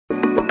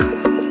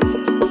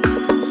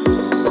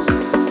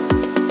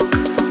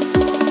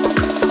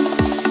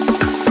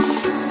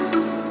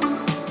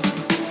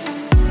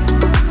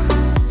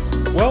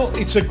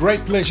It's a great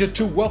pleasure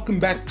to welcome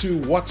back to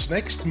What's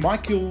Next,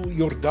 Michael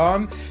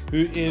Jordaan,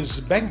 who is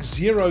Bank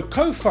Zero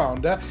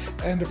co-founder,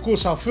 and of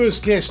course our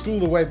first guest all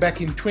the way back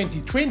in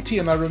 2020.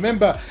 And I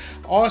remember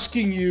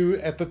asking you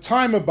at the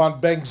time about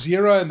Bank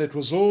Zero, and it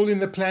was all in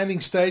the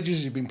planning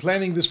stages. You've been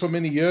planning this for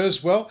many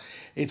years. Well,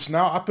 it's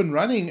now up and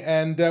running,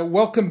 and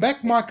welcome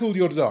back, Michael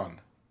Jordaan.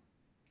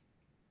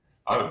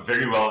 Oh,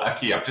 very well,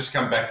 Aki. I've just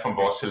come back from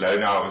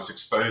Barcelona. I was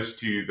exposed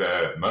to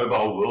the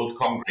Mobile World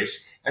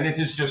Congress, and it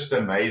is just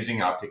amazing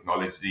how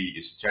technology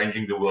is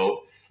changing the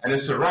world. And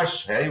it's a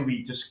rush, hey?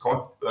 We just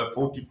can't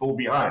afford to fall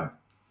behind.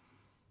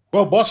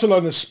 Well,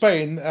 Barcelona,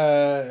 Spain,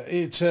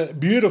 it's a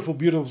beautiful,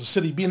 beautiful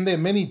city. Been there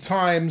many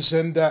times,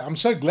 and I'm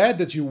so glad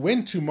that you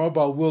went to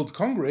Mobile World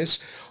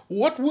Congress.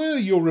 What were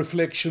your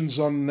reflections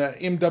on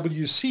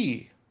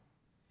MWC?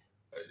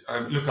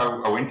 Look,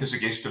 I went as a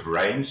guest of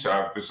Rain, so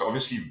I was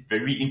obviously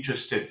very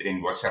interested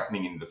in what's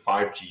happening in the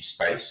 5G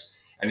space,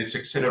 and it's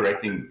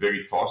accelerating very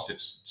fast.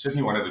 It's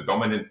certainly one of the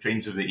dominant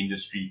trends of the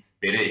industry: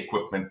 better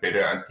equipment,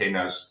 better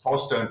antennas,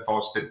 faster and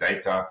faster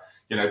data.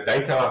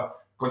 Data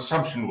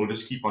consumption will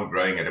just keep on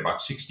growing at about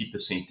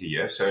 60% a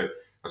year. So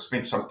I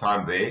spent some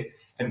time there.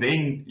 And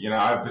then,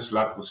 I have this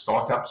love for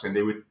startups, and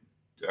there were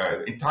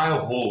entire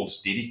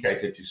halls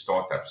dedicated to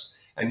startups.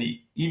 And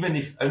even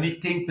if only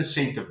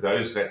 10% of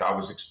those that I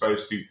was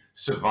exposed to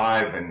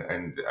survive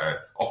and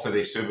offer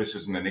their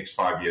services in the next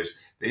 5 years,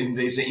 then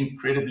there's an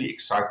incredibly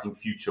exciting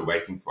future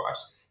waiting for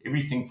us.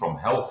 Everything from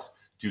health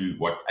to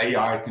what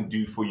AI can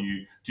do for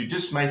you, to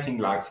just making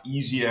life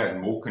easier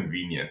and more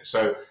convenient.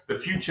 So the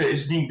future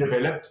is being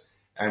developed,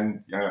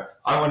 and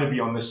I want to be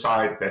on the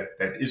side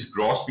that is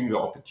grasping the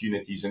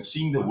opportunities and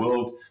seeing the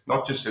world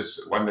not just as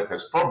one that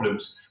has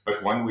problems,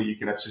 but one where you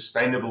can have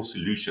sustainable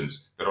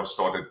solutions that are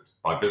started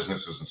by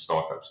businesses and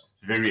startups.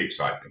 It's very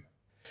exciting.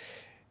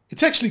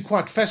 It's actually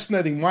quite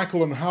fascinating,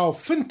 Michael, on how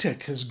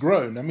fintech has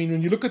grown. I mean,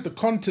 when you look at the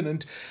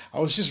continent, I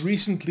was just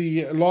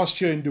recently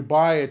last year in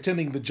Dubai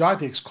attending the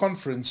GITEX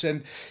conference,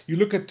 and you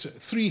look at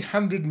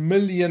 300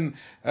 million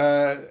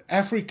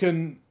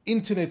African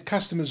internet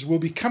customers will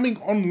be coming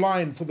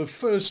online for the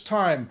first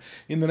time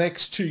in the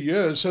next 2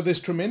 years. So there's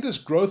tremendous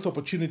growth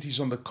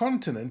opportunities on the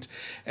continent,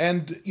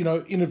 and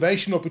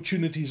innovation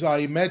opportunities, I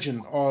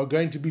imagine, are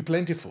going to be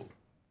plentiful.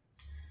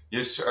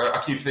 Yes,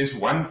 Aki, if there's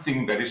one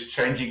thing that is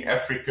changing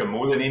Africa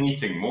more than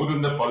anything, more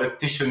than the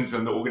politicians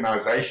and the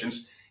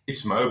organizations,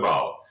 it's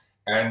mobile.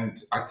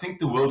 And I think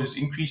the world is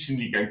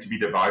increasingly going to be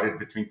divided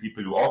between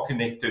people who are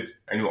connected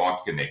and who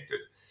aren't connected.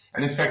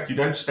 And in fact, you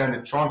don't stand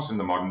a chance in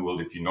the modern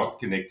world if you're not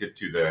connected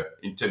to the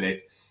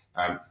internet.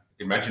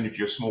 Imagine if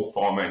you're a small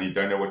farmer and you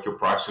don't know what your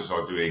prices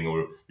are doing,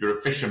 or you're a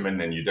fisherman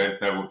and you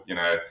don't know,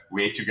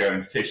 where to go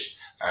and fish.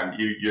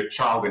 You're a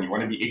child and you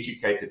want to be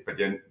educated, but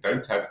you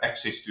don't have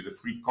access to the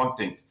free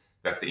content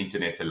that the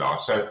internet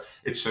allows. So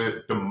it's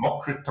a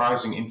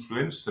democratizing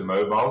influence, the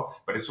mobile,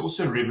 but it's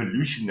also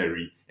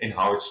revolutionary in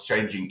how it's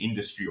changing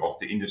industry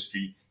after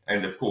industry.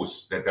 And of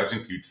course, that does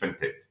include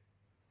fintech.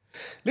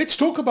 Let's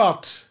talk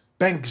about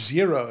Bank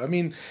Zero. I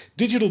mean,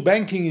 digital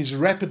banking is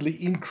rapidly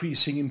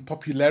increasing in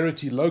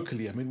popularity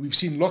locally. I mean, we've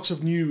seen lots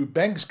of new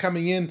banks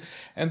coming in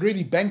and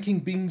really banking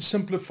being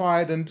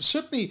simplified. And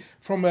certainly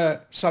from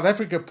a South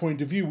Africa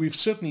point of view, we've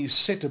certainly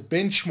set a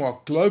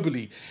benchmark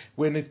globally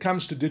when it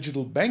comes to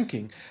digital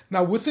banking.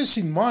 Now, with this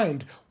in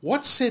mind,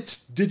 what sets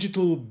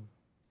digital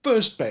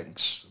first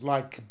banks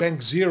like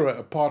Bank Zero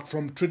apart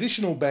from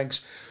traditional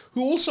banks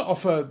who also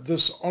offer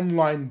this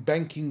online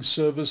banking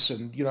service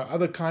and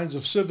other kinds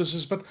of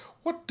services? But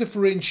what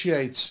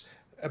differentiates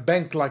a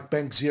bank like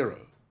Bank Zero?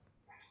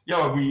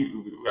 Yeah,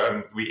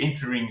 we're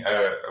entering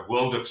a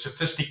world of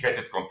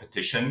sophisticated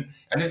competition,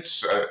 and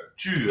it's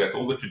true that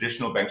all the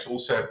traditional banks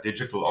also have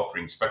digital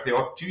offerings, but there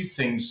are two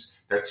things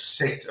that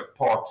set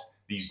apart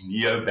these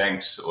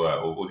neo-banks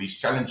or these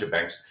challenger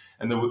banks.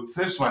 And the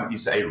first one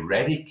is a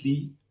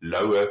radically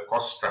lower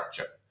cost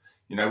structure.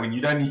 When you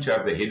don't need to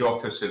have the head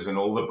offices and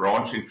all the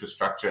branch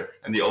infrastructure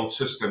and the old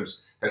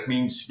systems, that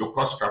means your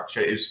cost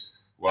structure is,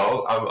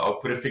 well, I'll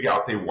put a figure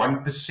out there,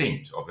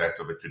 1% of that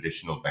of a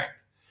traditional bank.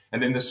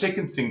 And then the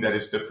second thing that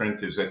is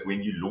different is that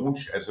when you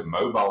launch as a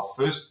mobile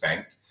first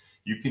bank,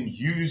 you can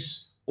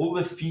use all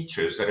the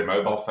features that a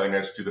mobile phone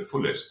has to the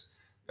fullest.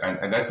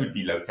 And that would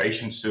be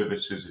location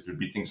services, it would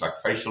be things like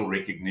facial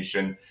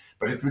recognition,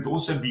 but it would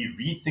also be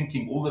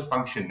rethinking all the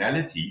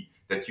functionality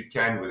that you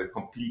can with a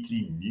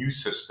completely new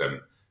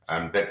system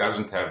that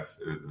doesn't have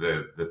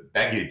the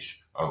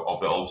baggage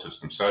of the old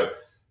system. So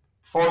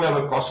far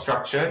lower cost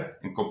structure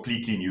and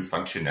completely new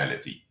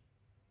functionality.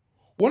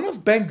 One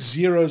of Bank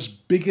Zero's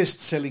biggest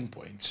selling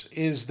points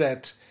is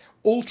that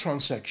all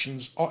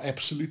transactions are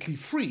absolutely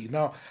free.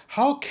 Now,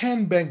 how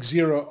can Bank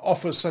Zero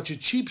offer such a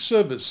cheap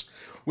service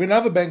when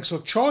other banks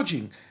are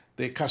charging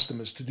their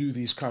customers to do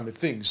these kind of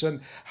things?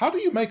 And how do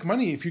you make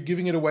money if you're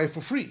giving it away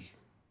for free?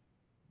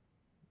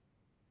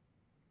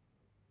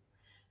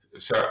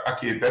 So,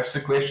 Aki, that's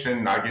the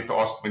question I get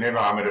asked whenever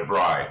I'm at a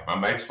braai. My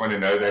mates want to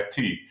know that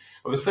too.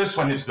 Well, the first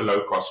one is the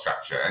low cost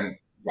structure. And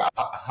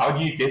how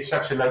do you get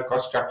such a low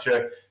cost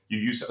structure? You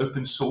use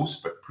open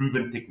source but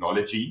proven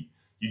technology.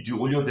 You do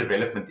all your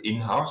development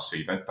in-house, so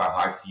you don't pay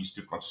high fees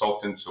to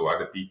consultants or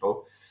other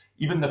people.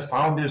 Even the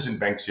founders in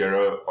Bank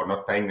Zero are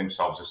not paying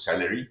themselves a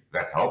salary.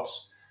 That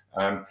helps.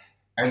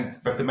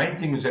 But the main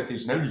thing is that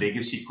there's no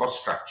legacy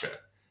cost structure.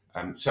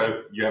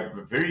 So you have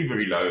a very,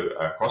 very low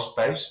cost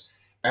base,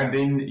 and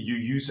then you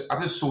use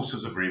other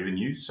sources of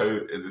revenue. So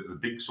the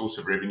big source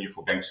of revenue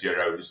for Bank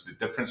Zero is the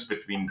difference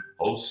between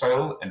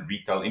wholesale and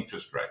retail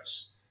interest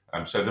rates.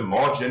 So the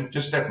margin,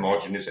 just that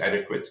margin, is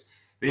adequate.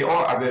 There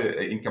are other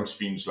income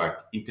streams like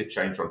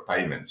interchange on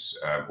payments,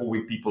 or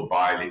where people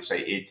buy, let's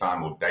say,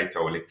 airtime or data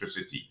or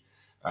electricity.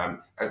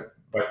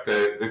 But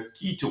the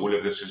key to all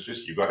of this is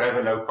just you've got to have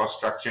a low cost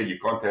structure. You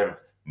can't have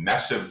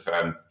massive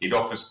head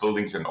office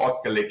buildings and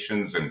art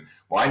collections and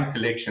wine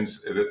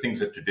collections, the things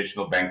that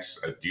traditional banks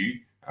do.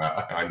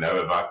 I know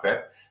about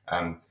that.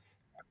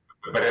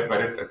 But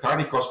a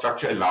tiny cost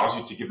structure allows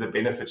you to give the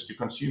benefits to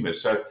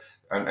consumers. So,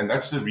 and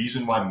that's the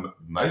reason why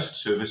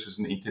most services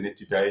on the internet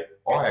today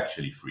are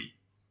actually free.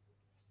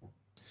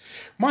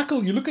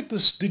 Michael, you look at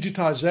this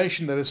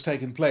digitization that has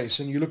taken place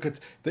and you look at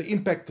the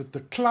impact that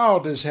the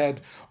cloud has had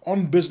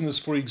on business,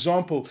 for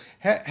example.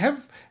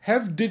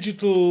 Have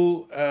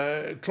digital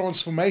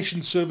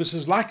transformation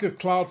services like the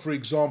cloud, for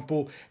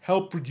example,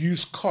 help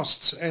reduce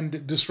costs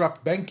and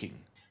disrupt banking?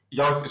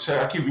 Yeah, so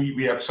actually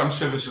we have some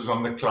services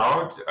on the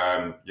cloud,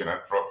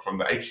 from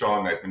the HR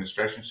and the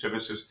administration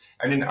services.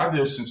 And in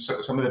others, and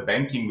some of the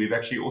banking, we've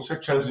actually also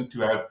chosen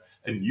to have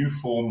a new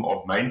form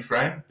of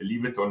mainframe,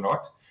 believe it or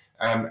not.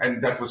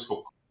 And that was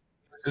for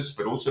purposes,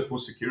 but also for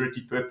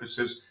security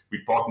purposes. We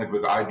partnered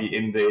with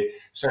IBM there.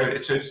 So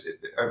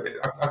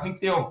I think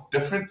there are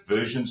different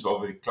versions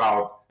of the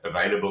cloud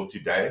available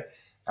today.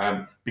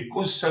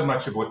 Because so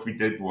much of what we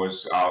did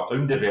was our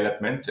own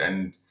development,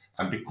 and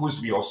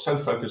because we are so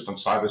focused on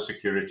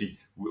cybersecurity,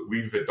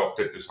 we've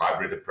adopted this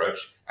hybrid approach,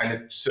 and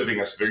it's serving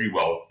us very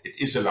well. It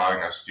is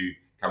allowing us to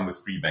come with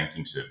free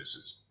banking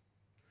services.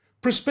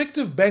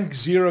 Prospective Bank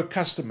Zero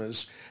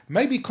customers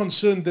may be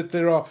concerned that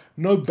there are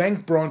no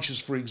bank branches,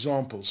 for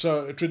example.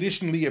 So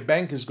traditionally a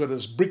bank has got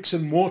its bricks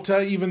and mortar,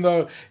 even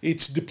though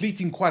it's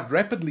depleting quite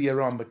rapidly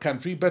around the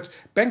country, but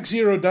Bank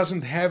Zero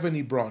doesn't have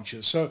any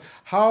branches. So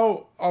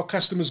how are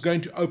customers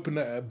going to open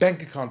a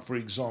bank account, for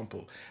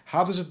example?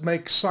 How does it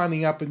make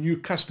signing up a new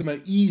customer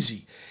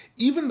easy?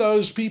 Even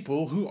those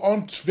people who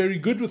aren't very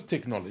good with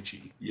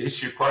technology.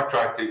 Yes, you're quite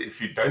right.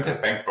 If you don't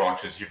have bank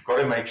branches, you've got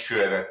to make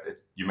sure that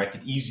you make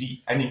it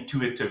easy and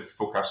intuitive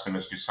for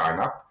customers to sign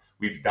up.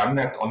 We've done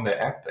that on the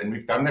app, and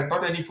we've done that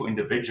not only for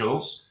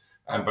individuals,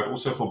 but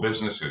also for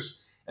businesses.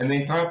 And the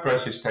entire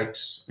process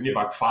takes only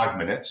about 5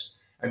 minutes.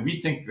 And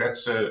we think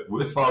that's a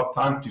worthwhile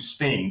time to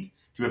spend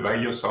to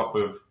avail yourself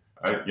of,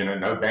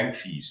 no bank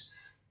fees.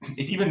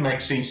 It even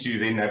makes sense to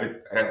then have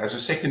it as a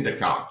second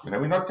account.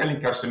 We're not telling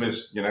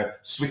customers,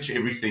 switch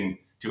everything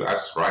to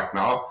us right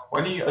now.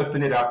 Why don't you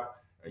open it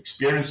up,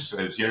 experience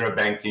zero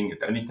banking?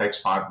 It only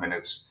takes 5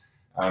 minutes.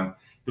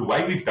 The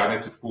way we've done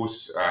it, of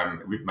course,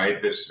 we've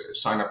made this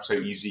sign up so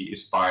easy,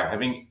 is by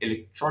having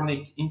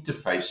electronic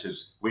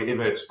interfaces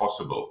wherever it's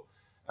possible.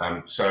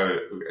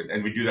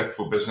 And we do that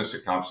for business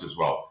accounts as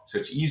well. So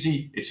it's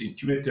easy, it's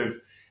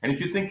intuitive. And if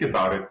you think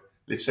about it,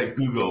 let's say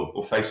Google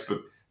or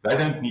Facebook, they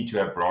don't need to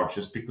have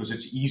branches because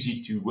it's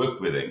easy to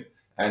work with them.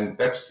 And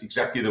that's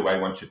exactly the way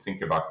one should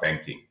think about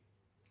banking.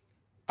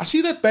 I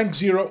see that Bank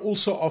Zero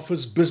also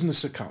offers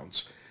business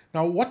accounts.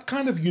 Now, what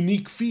kind of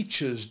unique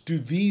features do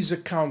these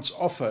accounts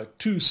offer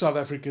to South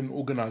African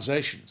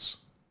organizations?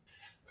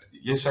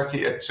 Yes,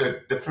 Aki, it's a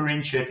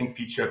differentiating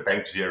feature of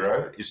Bank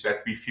Zero is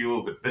that we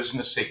feel the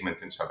business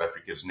segment in South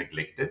Africa is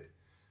neglected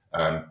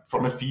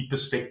from a fee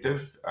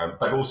perspective,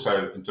 but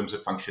also in terms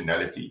of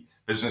functionality.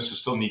 Businesses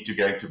still need to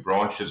go into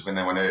branches when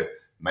they want to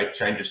make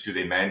changes to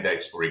their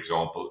mandates, for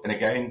example. And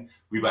again,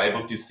 we were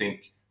able to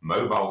think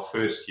mobile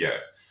first here.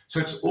 So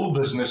it's all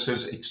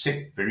businesses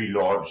except very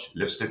large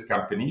listed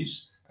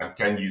companies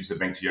can use the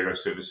Bank Zero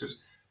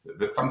services.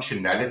 The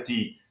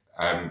functionality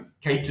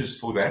caters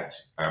for that.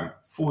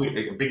 For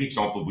a big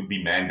example would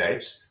be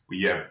mandates, where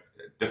you have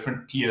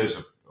different tiers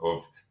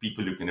of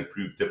people who can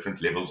approve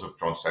different levels of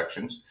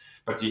transactions.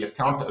 But the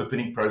account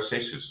opening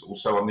process is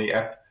also on the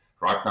app.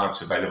 Right now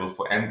it's available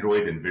for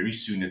Android, and very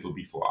soon it'll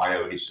be for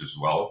iOS as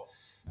well.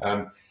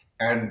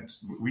 And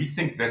we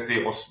think that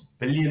there are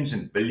billions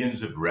and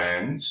billions of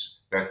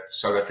rands that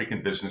South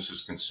African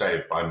businesses can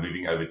save by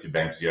moving over to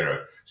Bank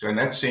Zero. So in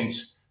that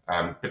sense,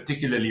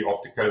 particularly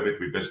after COVID,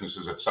 where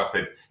businesses have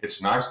suffered,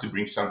 it's nice to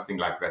bring something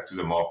like that to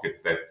the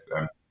market that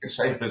can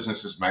save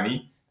businesses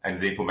money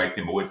and therefore make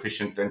them more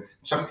efficient and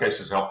in some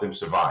cases help them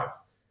survive.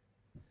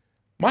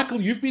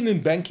 Michael, you've been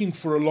in banking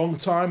for a long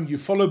time. You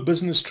follow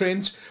business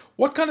trends.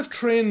 What kind of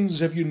trends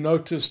have you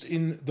noticed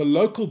in the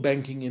local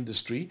banking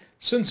industry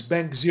since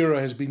Bank Zero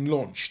has been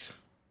launched?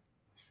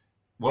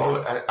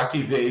 Well,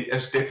 Aki, there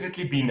has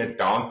definitely been a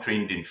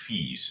downtrend in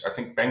fees. I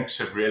think banks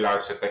have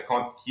realized that they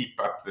can't keep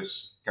up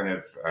this kind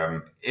of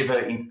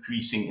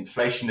ever-increasing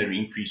inflationary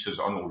increases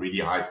on already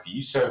high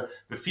fees. So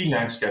the fee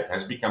landscape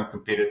has become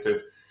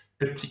competitive.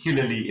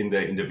 particularly in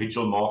the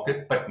individual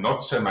market, but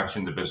not so much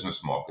in the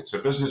business market.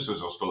 So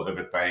businesses are still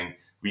overpaying.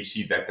 We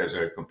see that as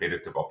a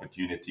competitive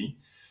opportunity.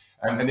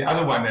 And the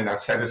other one, and I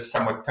say this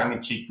somewhat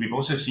tongue-in-cheek, we've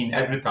also seen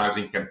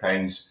advertising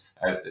campaigns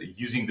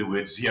using the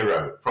word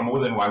zero from more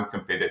than one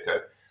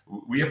competitor.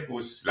 We, of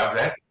course, love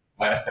that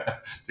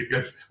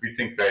because we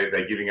think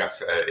they're giving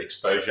us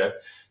exposure.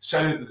 So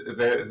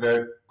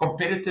the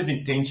competitive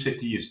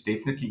intensity is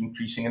definitely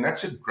increasing, and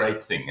that's a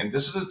great thing. And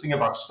this is the thing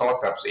about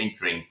startups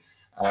entering.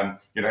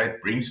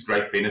 It brings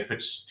great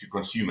benefits to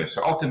consumers.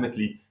 So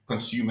ultimately,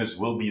 consumers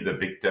will be the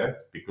victor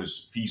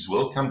because fees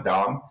will come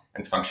down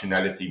and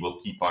functionality will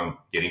keep on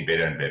getting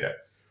better and better.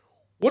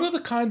 What are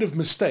the kind of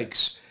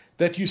mistakes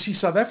that you see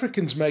South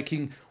Africans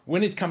making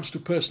when it comes to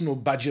personal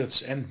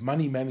budgets and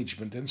money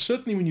management? And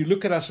certainly when you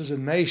look at us as a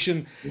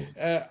nation,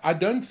 I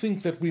don't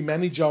think that we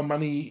manage our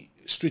money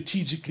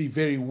strategically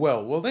very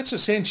well. Well, that's a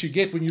sense you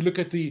get when you look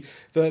at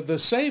the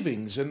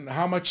savings and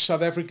how much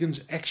South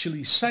Africans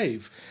actually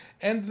save.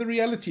 And the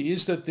reality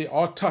is that there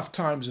are tough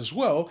times as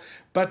well,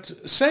 but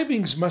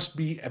savings must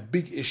be a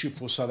big issue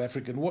for South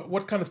African.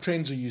 What kind of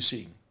trends are you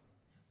seeing?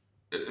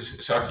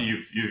 Saki,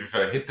 you've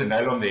hit the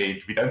nail on the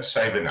head. We don't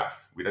save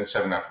enough. We don't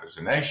save enough as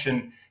a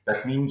nation.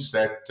 That means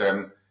that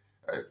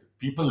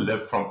people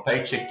live from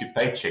paycheck to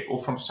paycheck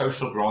or from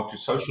social grant to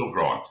social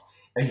grant.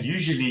 And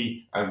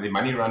usually the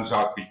money runs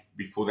out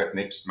before that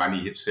next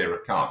money hits their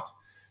account.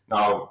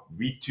 Now,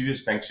 we too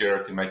as Bank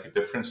Zero can make a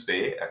difference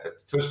there.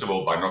 First of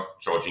all, by not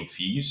charging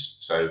fees.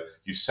 So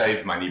you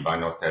save money by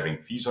not having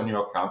fees on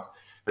your account.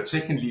 But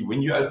secondly,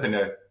 when you open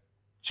a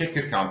check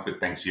account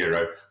with Bank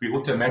Zero, we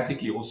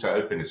automatically also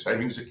open a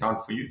savings account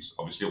for you. It's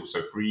obviously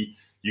also free.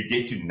 You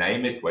get to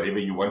name it whatever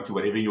you want to,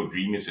 whatever your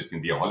dream is. It can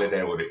be a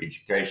holiday or an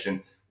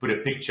education. Put a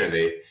picture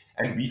there.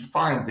 And we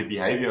find the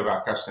behavior of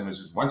our customers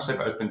is once they've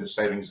opened a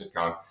savings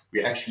account,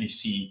 we actually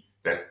see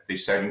that their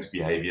savings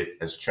behavior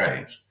has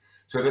changed.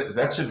 So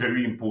that's a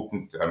very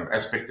important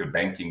aspect of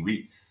banking.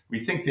 We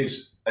think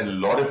there's a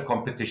lot of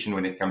competition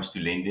when it comes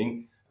to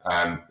lending.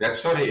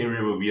 That's not an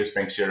area where we as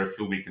Bank Zero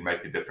feel we can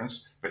make a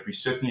difference, but we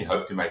certainly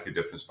hope to make a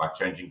difference by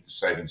changing the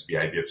savings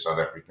behavior of South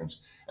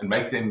Africans and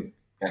make them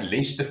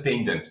less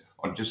dependent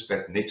on just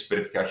that next bit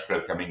of cash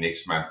flow coming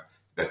next month,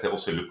 that they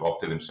also look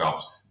after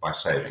themselves by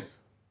saving.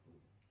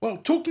 Well,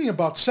 talking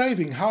about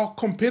saving, how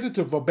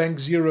competitive are Bank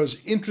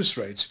Zero's interest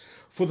rates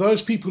for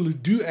those people who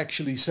do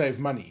actually save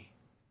money?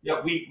 Yeah,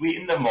 we're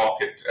in the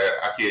market,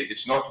 Aki.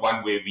 It's not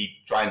one where we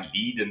try and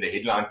lead in the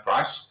headline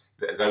price.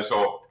 Those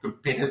are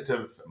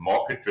competitive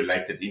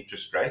market-related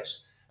interest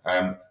rates.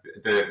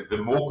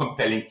 The more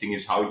compelling thing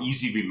is how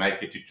easy we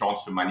make it to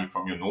transfer money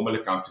from your normal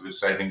account to the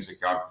savings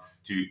account,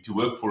 to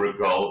work for a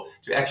goal,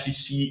 to actually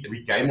see,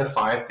 we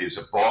gamify it. There's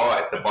a bar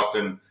at the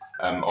bottom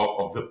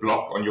of the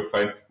block on your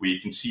phone where you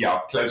can see how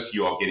close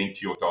you are getting to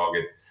your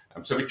target.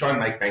 So we try and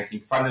make banking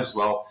fun as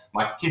well.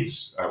 My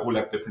kids all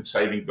have different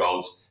saving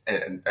goals,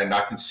 and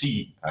I can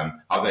see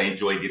how they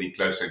enjoy getting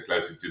closer and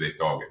closer to their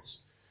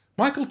targets.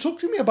 Michael, talk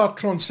to me about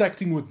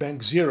transacting with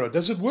Bank Zero.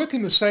 Does it work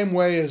in the same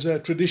way as a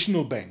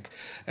traditional bank?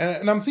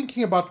 And I'm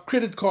thinking about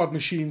credit card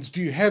machines.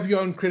 Do you have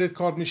your own credit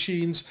card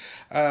machines?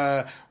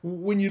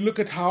 When you look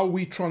at how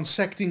we're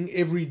transacting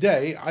every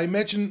day, I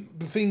imagine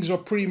the things are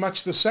pretty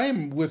much the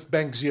same with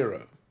Bank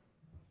Zero.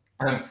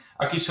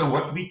 Okay, so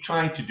what we're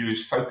trying to do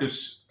is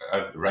focus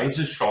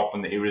razor sharp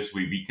on the areas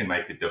where we can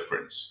make a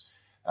difference.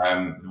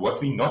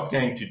 What we're not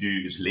going to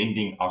do is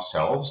lending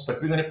ourselves,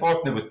 but we're going to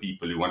partner with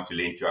people who want to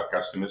lend to our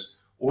customers,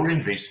 or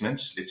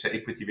investments, let's say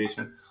equity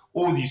investment,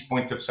 or these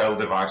point-of-sale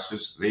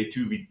devices. There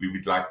too, we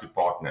would like to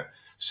partner.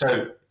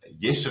 So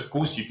yes, of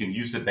course, you can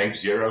use the Bank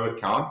Zero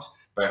account,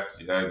 but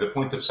the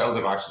point-of-sale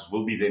devices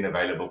will be then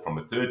available from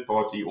a third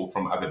party or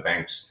from other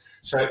banks.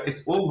 So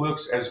it all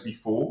works as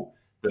before.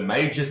 The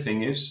major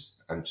thing is,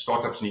 and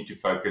startups need to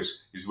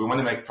focus, is we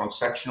want to make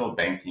transactional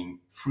banking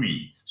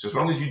free. So as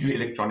long as you do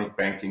electronic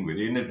banking with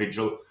an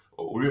individual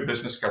or a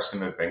business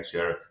customer of Bank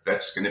Zero,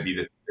 that's going to be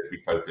the thing that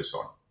we focus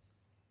on.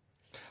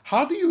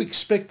 How do you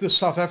expect the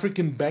South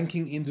African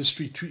banking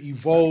industry to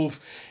evolve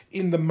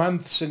in the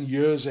months and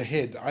years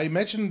ahead? I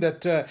imagine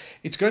that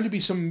it's going to be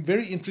some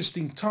very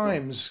interesting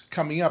times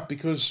coming up,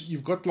 because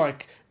you've got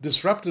like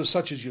disruptors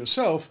such as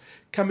yourself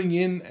coming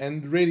in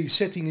and really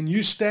setting a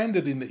new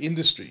standard in the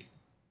industry.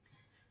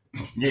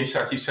 Yes,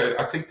 Aki. So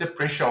I think the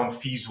pressure on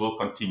fees will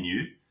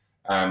continue,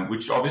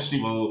 which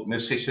obviously will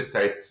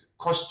necessitate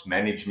cost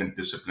management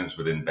disciplines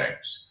within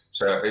banks.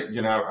 So,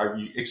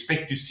 I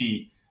expect to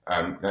see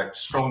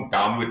strong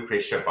downward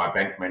pressure by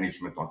bank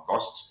management on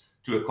costs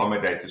to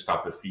accommodate this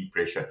type of fee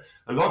pressure.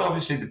 A lot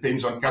obviously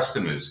depends on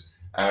customers.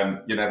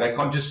 They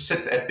can't just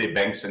sit at their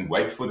banks and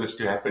wait for this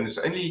to happen. It's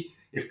only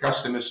if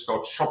customers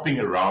start shopping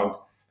around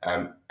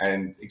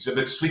and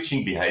exhibit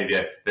switching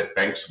behavior that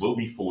banks will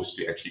be forced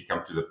to actually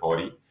come to the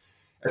party.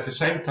 At the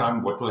same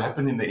time, what will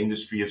happen in the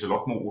industry is a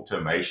lot more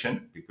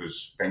automation,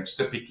 because banks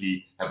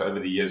typically have over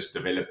the years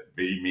developed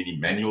very many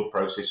manual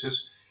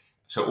processes.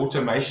 So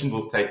automation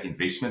will take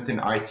investment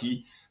in IT,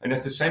 and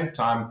at the same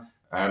time,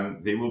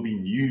 there will be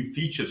new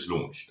features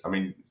launched. I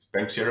mean,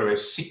 Bank Zero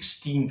has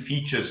 16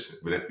 features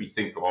that we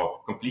think are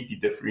completely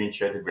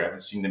differentiated. We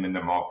haven't seen them in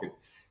the market.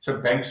 So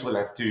banks will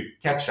have to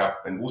catch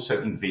up and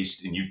also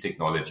invest in new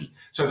technology.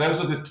 So those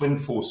are the twin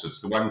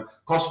forces, the one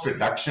cost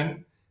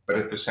reduction, but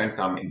at the same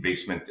time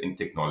investment in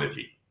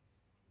technology.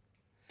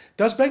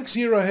 Does Bank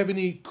Zero have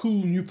any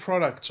cool new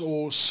products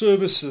or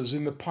services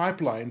in the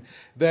pipeline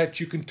that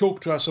you can talk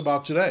to us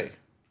about today?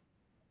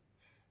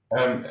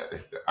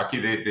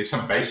 Aki, there's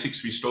some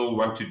basics we still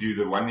want to do.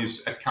 The one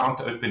is account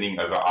opening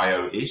over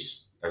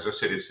iOS. As I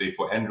said, it's there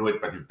for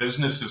Android, but if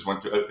businesses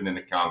want to open an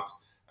account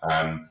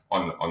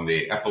on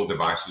their Apple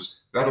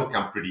devices, that'll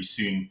come pretty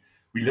soon.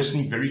 We're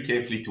listening very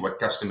carefully to what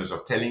customers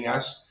are telling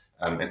us.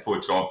 And for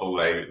example,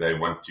 they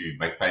want to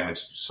make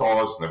payments to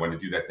SARS and they want to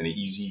do that in an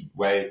easy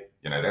way.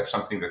 That's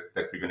something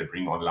that we're going to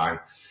bring online.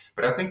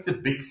 But I think the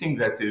big thing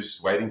that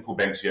is waiting for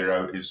Bank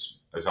Zero is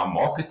our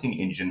marketing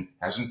engine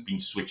hasn't been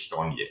switched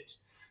on yet.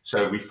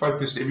 So we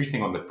focused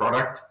everything on the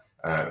product,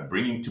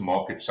 bringing to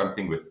market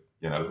something with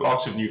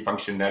lots of new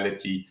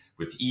functionality,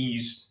 with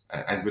ease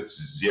and with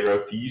zero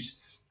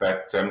fees.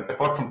 But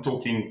apart from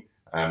talking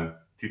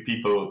to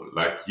people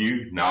like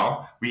you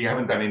now, we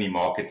haven't done any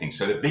marketing.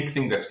 So the big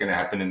thing that's going to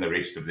happen in the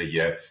rest of the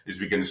year is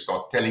we're going to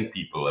start telling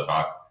people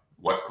about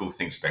what cool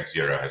things Bank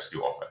Zero has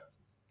to offer.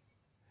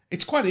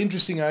 It's quite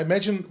interesting. I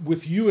imagine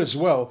with you as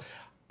well.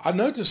 I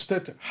noticed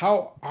that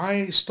how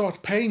I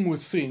start paying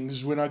with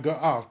things when I go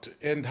out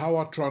and how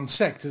I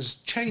transact has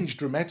changed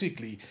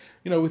dramatically.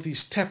 With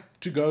these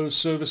tap-to-go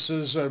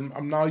services,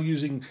 I'm now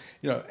using,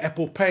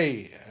 Apple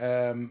Pay,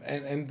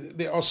 and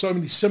there are so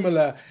many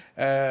similar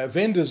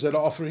vendors that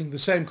are offering the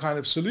same kind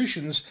of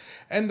solutions.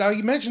 And I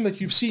imagine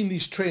that you've seen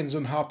these trends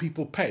on how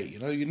people pay.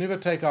 You never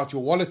take out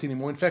your wallet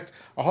anymore. In fact,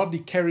 I hardly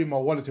carry my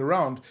wallet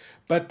around.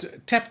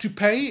 But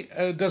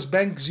tap-to-pay, does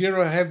Bank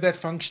Zero have that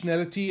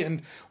functionality?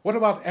 And what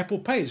about Apple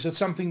Pay? Is that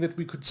something that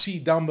we could see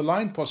down the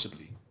line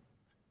possibly?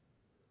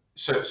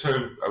 So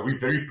we're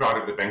very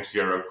proud of the Bank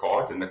Zero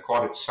card, and the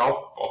card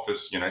itself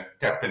offers,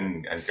 tap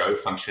and go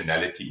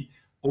functionality,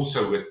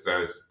 also with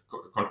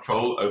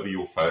control over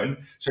your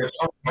phone. So it's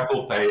not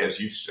Apple Pay as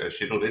you've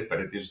scheduled it, but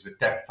it is the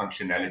tap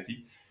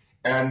functionality.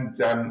 And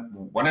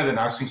one of the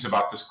nice things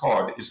about this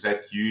card is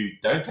that you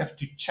don't have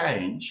to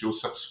change your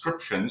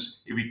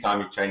subscriptions every time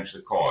you change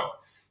the card.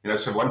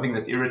 So one thing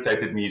that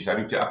irritated me is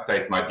having to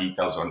update my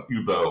details on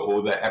Uber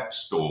or the App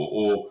Store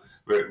or,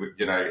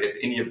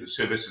 any of the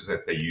services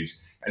that they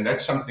use. And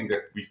that's something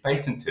that we've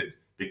patented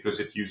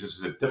because it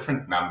uses a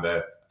different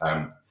number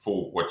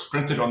for what's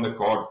printed on the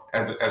card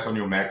as on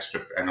your mag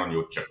strip and on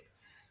your chip.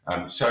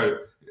 So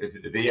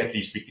there at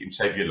least we can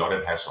save you a lot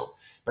of hassle.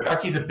 But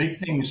Aki, the big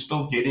thing is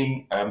still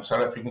getting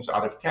South Africans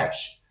out of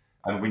cash.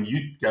 And when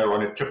you go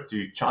on a trip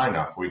to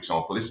China, for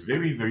example, it's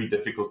very, very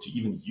difficult to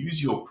even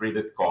use your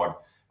credit card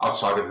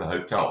outside of the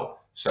hotel.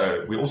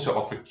 So we also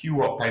offer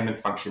QR payment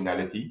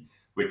functionality,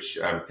 which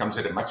comes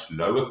at a much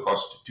lower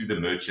cost to the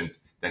merchant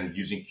than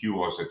using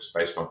QRs that's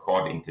based on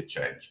card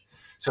interchange.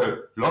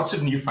 So lots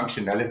of new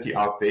functionality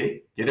out there.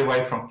 Get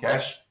away from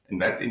cash. In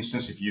that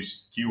instance, if you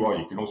use QR,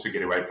 you can also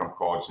get away from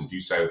cards and do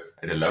so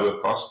at a lower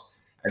cost.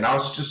 And now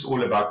it's just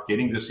all about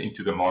getting this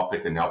into the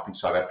market and helping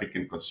South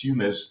African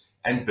consumers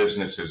and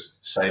businesses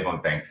save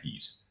on bank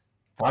fees.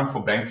 Time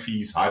for bank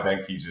fees, high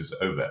bank fees is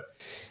over.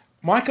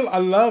 Michael, I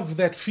love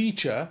that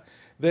feature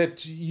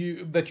that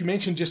you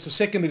mentioned just a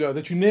second ago,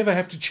 that you never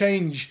have to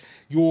change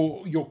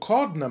your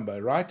card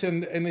number, right?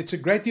 And it's a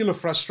great deal of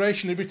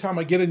frustration. Every time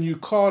I get a new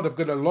card, I've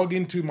got to log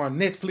into my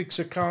Netflix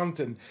account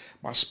and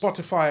my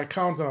Spotify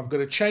account, and I've got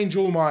to change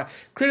all my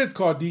credit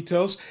card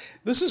details.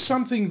 This is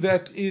something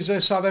that is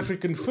a South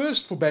African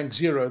first for Bank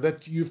Zero,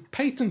 that you've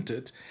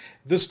patented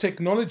this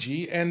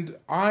technology, and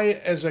I,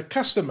 as a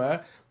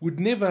customer, would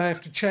never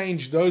have to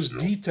change those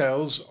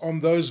details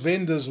on those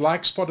vendors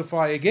like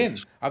Spotify again.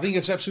 I think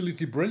it's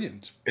absolutely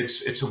brilliant.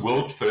 It's a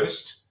world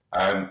first.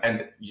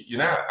 And,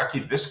 Aki,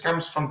 this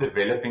comes from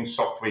developing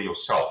software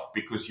yourself,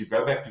 because you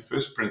go back to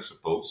first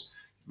principles.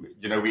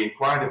 We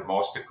inquired of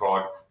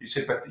MasterCard. He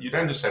said, but you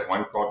don't just have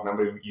one card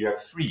number, you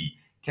have three.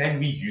 Can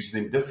we use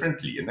them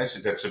differently? And they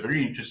said, that's a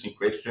very interesting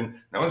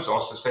question. No one's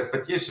asked us that,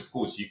 but yes, of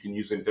course, you can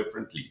use them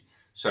differently.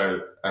 So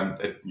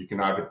you can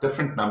have a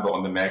different number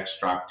on the mag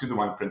stripe to the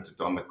one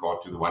printed on the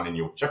card to the one in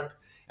your chip.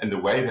 And the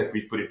way that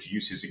we've put it to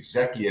use is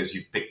exactly as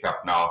you've picked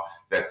up now,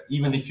 that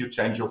even if you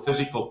change your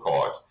physical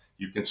card,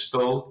 you can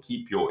still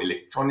keep your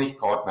electronic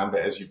card number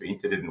as you've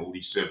entered it in all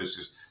these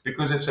services,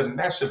 because it's a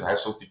massive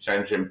hassle to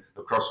change them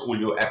across all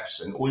your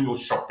apps and all your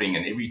shopping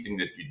and everything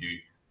that you do.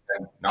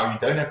 And now you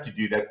don't have to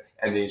do that,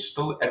 and there's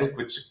still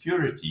adequate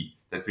security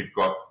that we've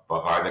got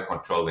via the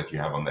control that you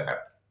have on the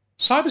app.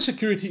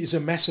 Cybersecurity is a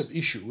massive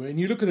issue, and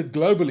you look at it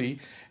globally,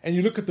 and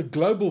you look at the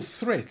global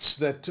threats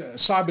that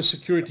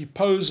cybersecurity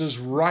poses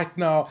right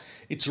now.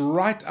 It's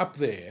right up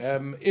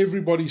there.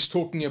 Everybody's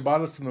talking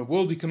about it, from the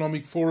World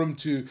Economic Forum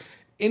to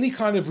any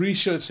kind of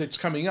research that's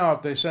coming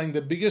out. They're saying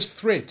the biggest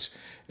threat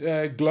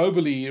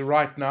globally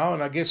right now,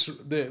 and I guess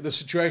the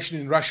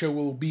situation in Russia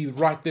will be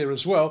right there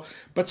as well.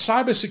 But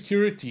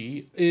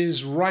cybersecurity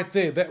is right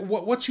there.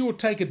 What's your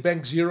take at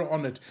Bank Zero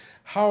on it?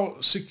 How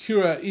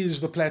secure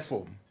is the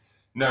platform?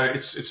 No,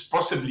 it's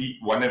possibly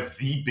one of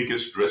the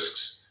biggest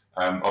risks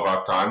of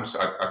our times.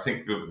 I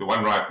think the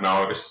one right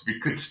now is we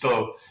could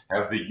still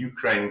have the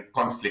Ukraine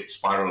conflict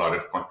spiral out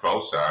of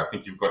control. So I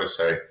think you've got to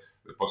say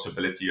the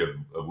possibility of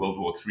World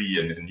War III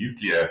and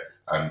nuclear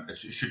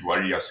should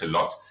worry us a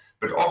lot.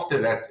 But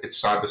after that, it's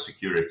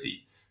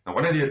cybersecurity. Now,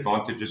 one of the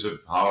advantages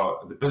of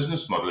how the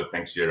business model of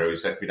Bank Zero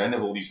is that we don't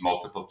have all these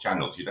multiple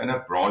channels. You don't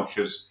have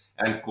branches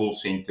and call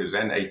centers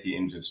and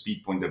ATMs and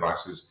speed point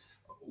devices,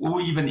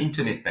 or even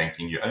internet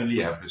banking. You only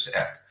have this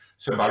app.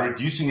 So by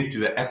reducing it to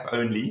the app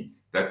only,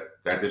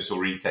 that is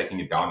already taking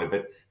it down a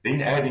bit.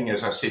 Then adding,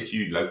 as I said to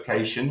you,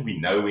 location. We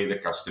know where the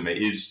customer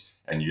is,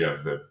 and you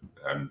have the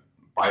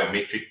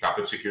biometric type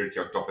of security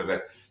on top of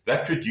that.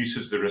 That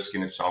reduces the risk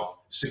in itself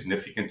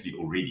significantly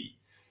already.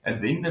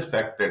 And then the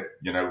fact that,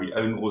 we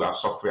own all our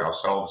software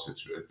ourselves,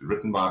 it's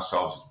written by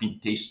ourselves, it's been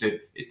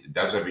tested, it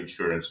does have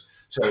insurance.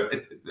 So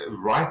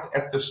right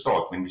at the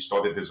start, when we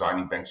started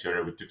designing Bank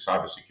Zero, we took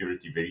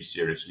cybersecurity very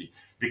seriously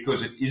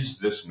because it is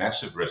this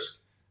massive risk.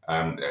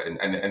 And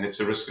it's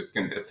a risk that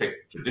can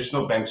affect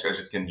traditional banks as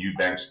it can new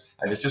banks.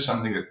 And it's just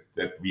something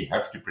that we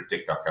have to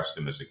protect our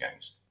customers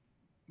against.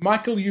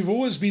 Michael, you've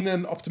always been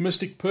an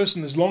optimistic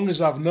person as long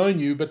as I've known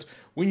you, but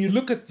when you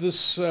look at this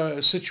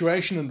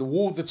situation and the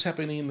war that's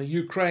happening in the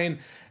Ukraine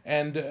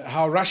and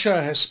how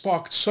Russia has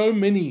sparked so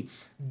many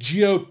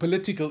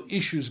geopolitical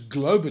issues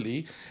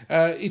globally,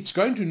 it's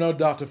going to no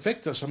doubt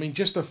affect us. I mean,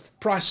 just the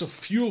price of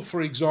fuel,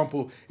 for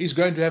example, is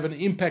going to have an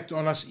impact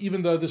on us,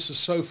 even though this is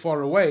so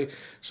far away.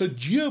 So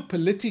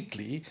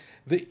geopolitically,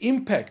 the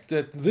impact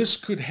that this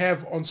could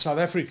have on South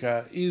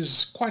Africa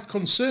is quite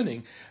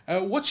concerning.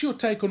 What's your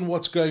take on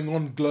what's going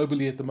on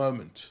globally at the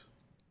moment?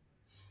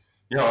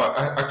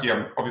 Yeah, Aki,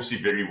 I'm obviously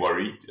very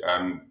worried.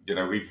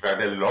 We've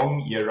had a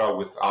long era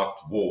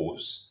without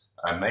wars,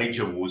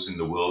 major wars in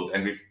the world,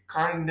 and we've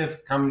kind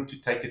of come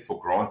to take it for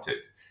granted.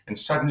 And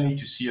suddenly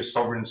to see a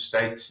sovereign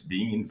state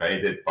being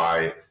invaded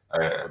by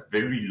a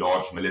very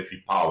large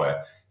military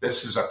power,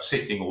 this is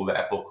upsetting all the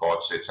apple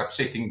carts. It's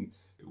upsetting,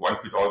 one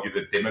could argue,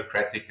 the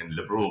democratic and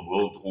liberal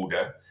world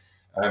order.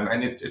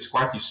 And it's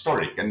quite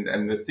historic.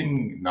 And the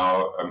thing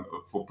now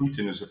for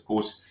Putin is, of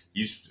course,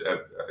 he's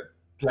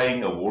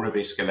playing a war of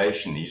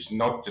escalation. He's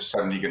not just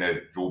suddenly going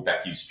to draw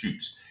back his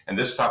troops. And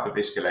this type of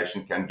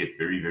escalation can get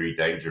very, very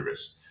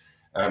dangerous.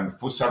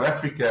 For South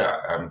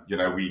Africa,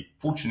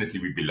 fortunately,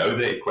 we're below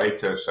the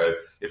equator. So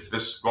if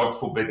this, God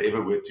forbid,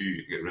 ever were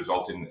to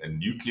result in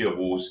nuclear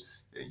wars,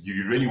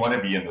 you really want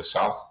to be in the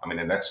south. I mean,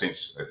 in that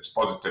sense, it's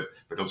positive,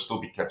 but it'll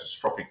still be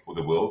catastrophic for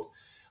the world.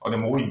 On a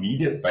more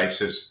immediate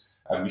basis,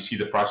 we see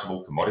the price of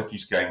all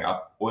commodities going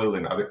up, oil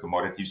and other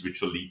commodities,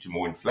 which will lead to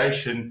more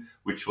inflation,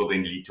 which will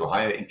then lead to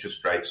higher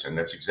interest rates. And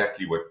that's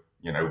exactly what,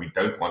 we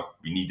don't want.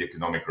 We need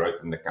economic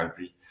growth in the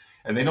country.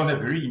 And then on a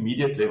very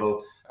immediate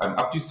level,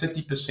 up to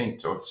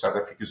 30% of South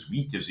Africa's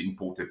wheat is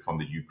imported from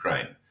the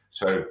Ukraine.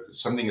 So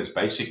something as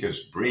basic as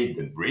bread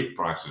and bread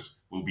prices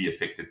will be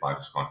affected by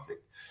this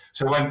conflict.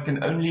 So one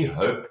can only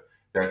hope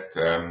that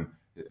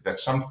that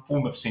some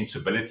form of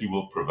sensibility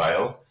will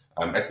prevail.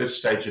 At this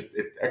stage,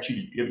 it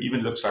actually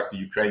even looks like the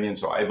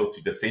Ukrainians are able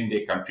to defend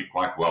their country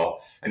quite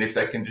well. And if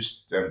they can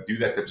just do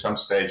that at some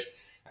stage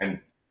and,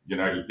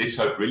 let's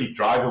hope really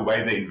drive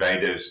away the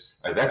invaders,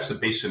 that's the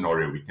best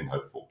scenario we can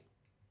hope for.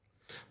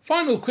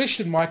 Final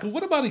question, Michael.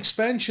 What about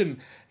expansion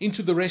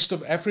into the rest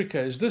of Africa?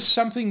 Is this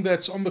something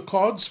that's on the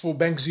cards for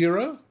Bank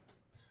Zero?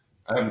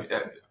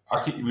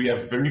 We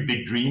have very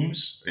big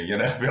dreams.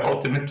 We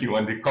ultimately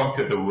want to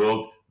conquer the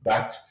world,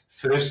 but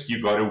first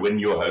you got to win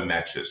your home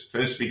matches.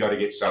 First, we got to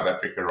get South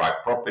Africa right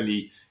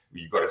properly.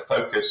 We've got to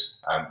focus.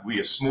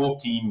 We're a small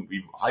team.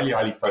 We're highly,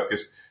 highly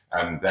focused.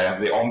 They have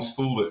their arms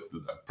full with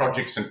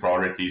projects and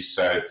priorities.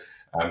 So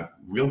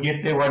we'll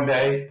get there one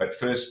day, but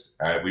first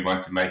we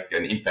want to make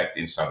an impact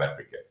in South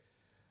Africa.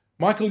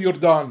 Michael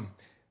Jordaan,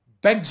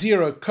 Bank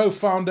Zero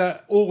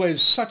co-founder,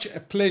 always such a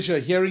pleasure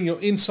hearing your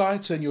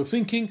insights and your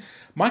thinking.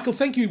 Michael,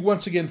 thank you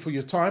once again for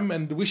your time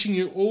and wishing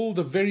you all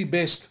the very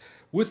best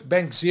with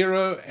Bank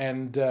Zero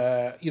and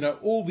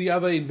all the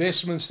other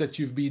investments that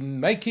you've been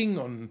making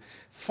on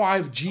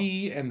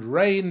 5G and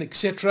RAIN,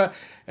 etc.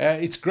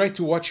 It's great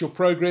to watch your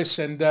progress,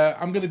 and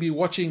I'm going to be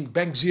watching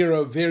Bank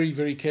Zero very,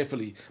 very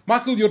carefully.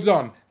 Michael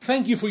Jordaan,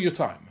 thank you for your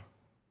time.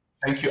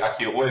 Thank you,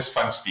 Aki. Always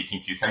fun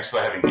speaking to you. Thanks for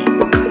having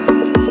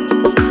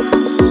me.